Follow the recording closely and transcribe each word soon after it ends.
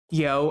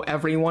Yo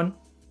everyone,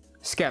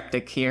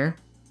 Skeptic here.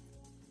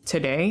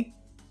 Today,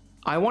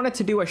 I wanted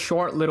to do a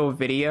short little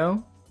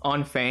video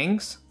on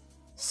Fangs,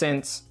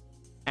 since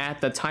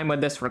at the time of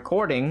this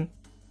recording,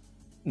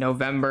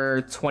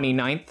 November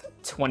 29th,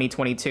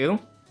 2022,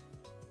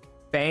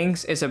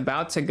 Fangs is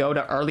about to go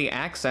to early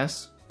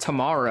access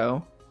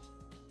tomorrow,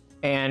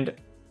 and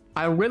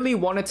I really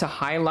wanted to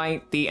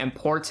highlight the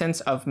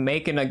importance of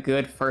making a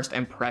good first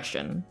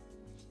impression,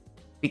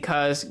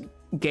 because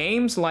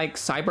games like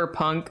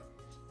Cyberpunk,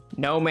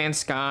 No Man's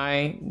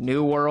Sky,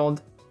 New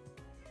World,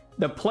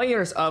 the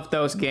players of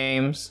those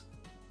games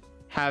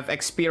have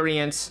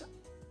experienced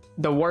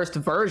the worst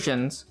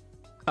versions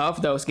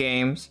of those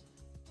games,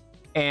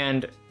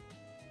 and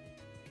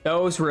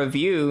those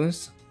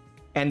reviews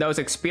and those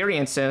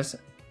experiences,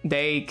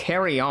 they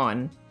carry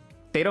on.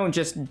 They don't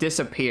just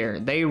disappear.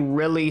 They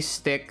really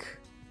stick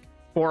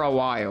for a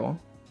while.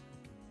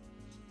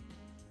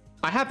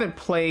 I haven't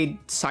played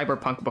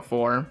Cyberpunk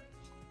before,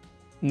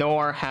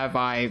 nor have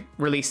I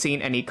really seen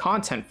any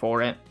content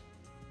for it,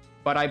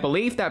 but I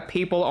believe that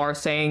people are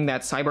saying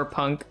that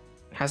Cyberpunk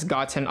has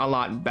gotten a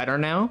lot better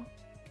now.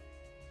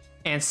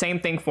 And same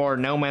thing for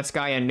No Man's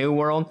Sky and New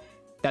World,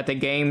 that the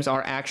games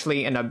are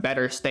actually in a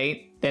better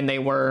state than they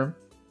were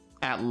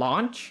at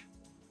launch.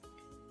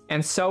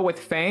 And so with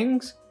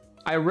Fangs,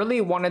 I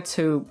really wanted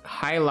to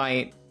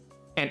highlight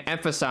and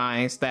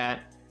emphasize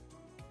that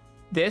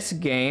this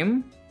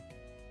game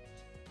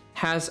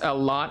has a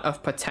lot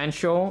of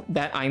potential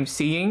that I'm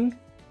seeing,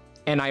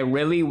 and I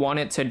really want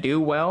it to do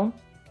well.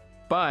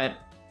 But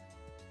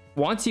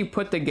once you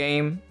put the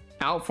game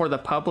out for the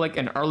public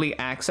in early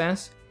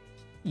access,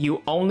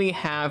 you only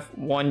have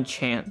one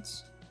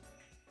chance,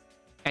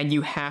 and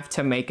you have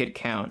to make it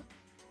count.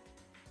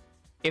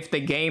 If the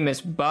game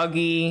is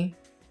buggy,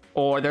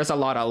 or there's a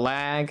lot of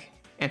lag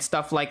and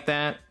stuff like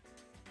that,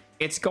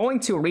 it's going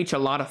to reach a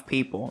lot of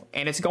people,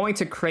 and it's going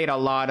to create a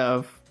lot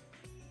of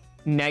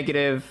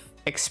negative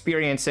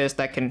experiences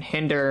that can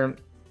hinder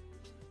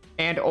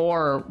and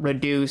or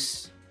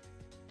reduce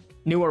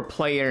newer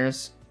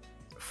players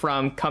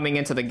from coming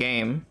into the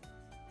game.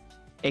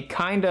 It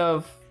kind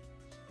of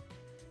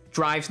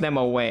drives them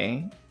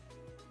away.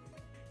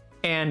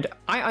 And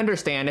I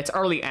understand it's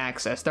early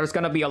access. There's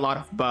going to be a lot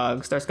of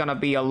bugs. There's going to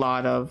be a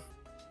lot of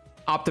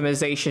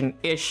optimization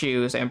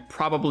issues and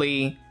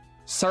probably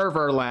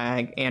server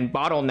lag and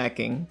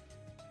bottlenecking.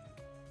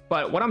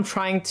 But what I'm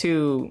trying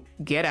to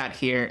get at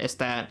here is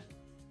that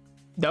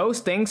those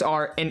things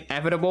are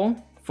inevitable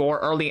for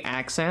early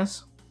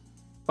access,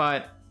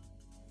 but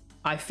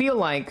I feel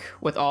like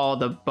with all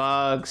the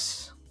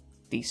bugs,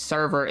 the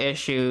server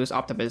issues,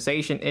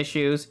 optimization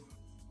issues,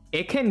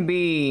 it can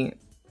be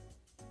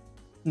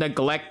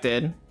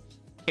neglected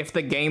if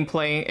the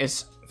gameplay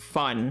is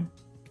fun,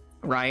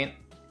 right?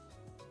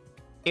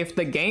 If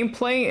the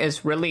gameplay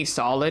is really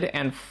solid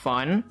and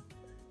fun,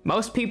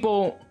 most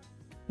people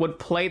would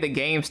play the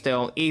game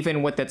still,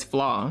 even with its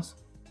flaws.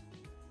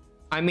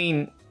 I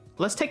mean,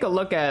 let's take a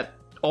look at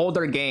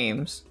older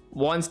games,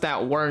 ones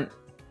that weren't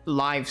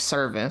live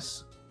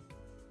service.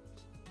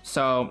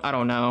 So, I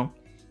don't know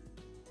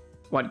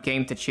what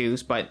game to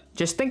choose, but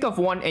just think of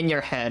one in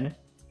your head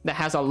that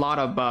has a lot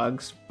of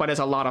bugs, but is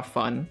a lot of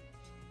fun.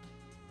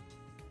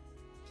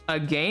 A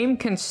game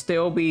can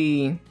still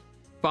be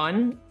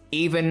fun,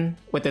 even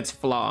with its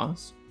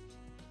flaws.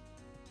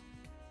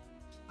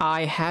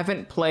 I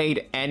haven't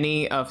played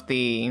any of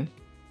the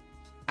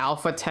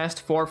alpha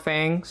test for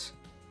Fangs,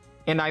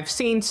 and I've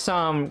seen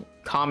some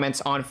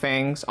comments on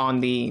Fangs on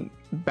the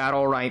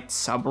Battle Right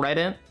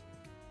subreddit.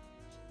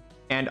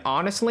 And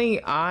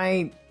honestly,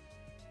 I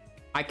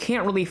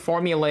can't really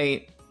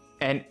formulate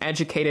an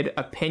educated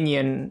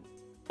opinion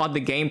on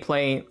the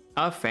gameplay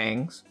of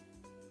Fangs,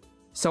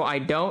 so I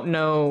don't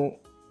know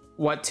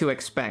what to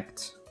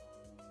expect.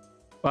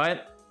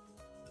 But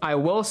I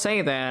will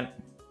say that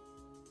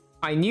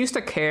I used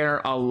to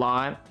care a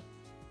lot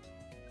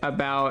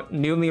about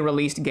newly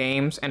released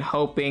games and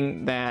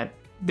hoping that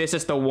this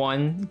is the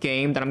one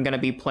game that I'm going to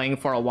be playing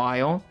for a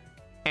while,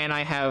 and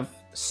I have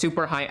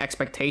super high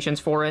expectations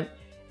for it,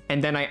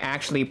 and then I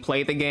actually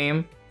play the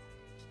game,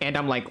 and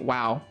I'm like,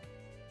 wow,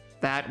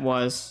 that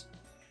was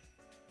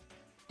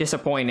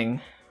disappointing.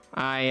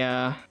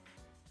 I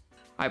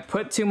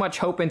put too much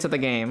hope into the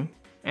game,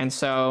 and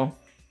so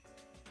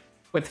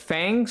with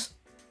Fangs,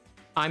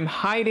 I'm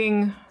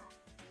hiding...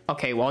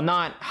 Okay, well,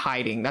 not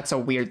hiding, that's a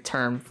weird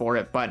term for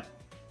it, but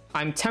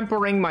I'm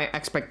tempering my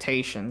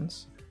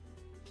expectations.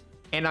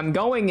 And I'm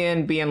going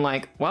in being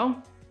like,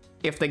 well,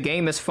 if the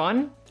game is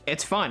fun,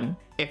 it's fun.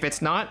 If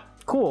it's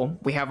not, cool,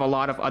 we have a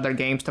lot of other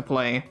games to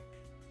play.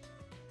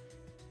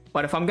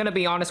 But if I'm gonna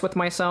be honest with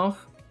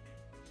myself,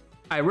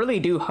 I really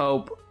do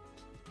hope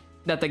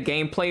that the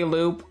gameplay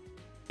loop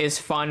is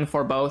fun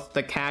for both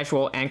the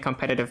casual and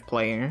competitive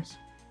players.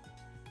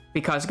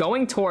 Because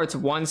going towards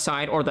one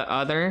side or the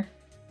other,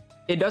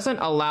 it doesn't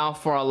allow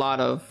for a lot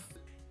of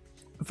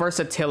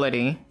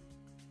versatility.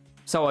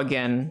 So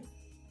again,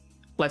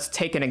 let's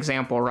take an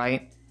example,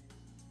 right?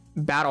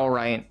 Battle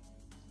Right.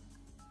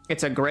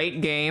 It's a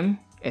great game,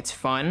 it's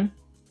fun,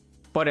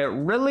 but it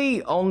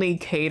really only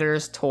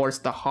caters towards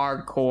the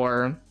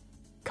hardcore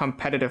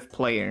competitive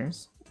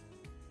players.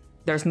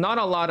 There's not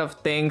a lot of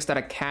things that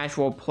a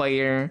casual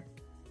player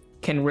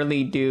can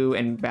really do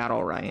in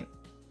Battlerite,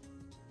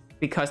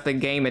 because the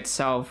game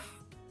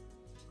itself,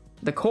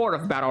 the core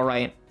of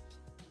Battlerite,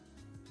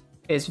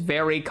 is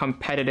very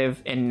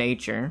competitive in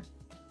nature.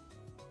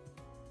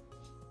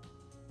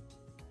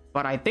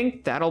 But I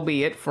think that'll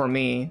be it for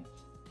me.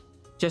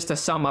 Just to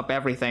sum up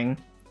everything,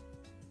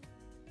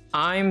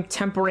 I'm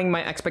tempering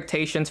my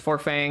expectations for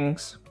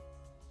Fangs.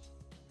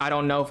 I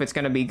don't know if it's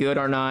going to be good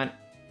or not.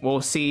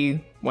 We'll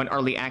see when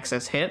early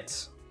access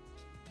hits.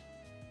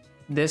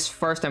 This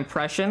first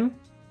impression,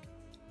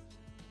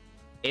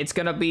 it's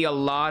going to be a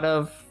lot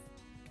of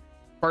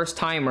first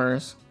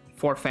timers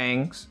for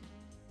Fangs,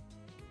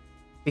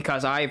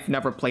 because I've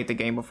never played the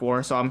game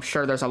before, so I'm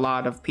sure there's a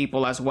lot of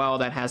people as well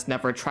that has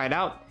never tried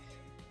out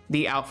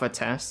the alpha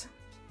test,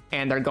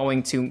 and they're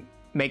going to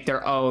make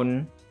their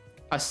own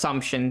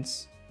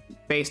assumptions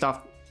based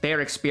off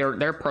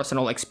their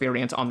personal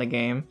experience on the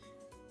game.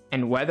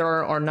 And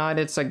whether or not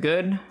it's a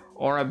good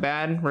or a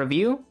bad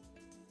review,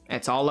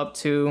 it's all up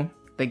to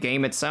the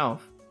game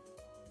itself.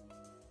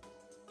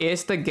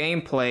 Is the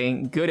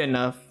gameplay good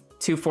enough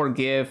to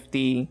forgive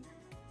the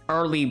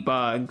early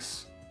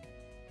bugs,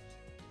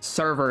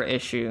 server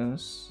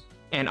issues,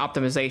 and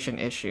optimization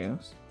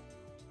issues?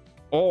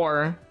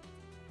 Or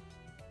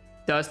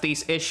does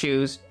these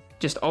issues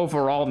just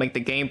overall make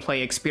the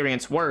gameplay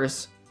experience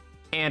worse,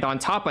 and on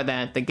top of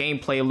that, the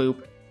gameplay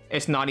loop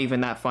is not even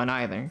that fun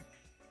either?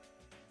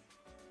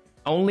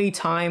 Only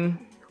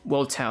time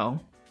will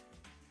tell.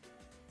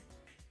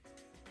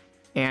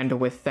 And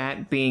with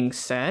that being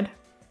said,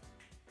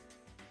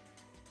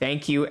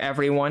 thank you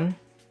everyone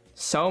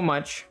so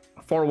much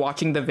for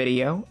watching the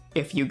video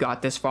if you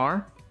got this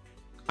far.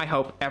 I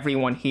hope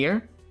everyone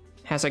here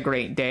has a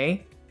great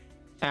day,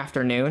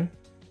 afternoon,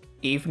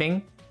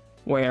 evening,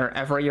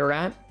 wherever you're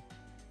at,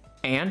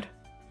 and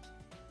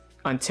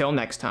until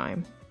next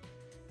time.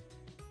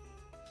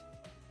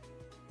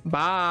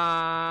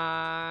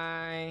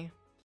 Bye!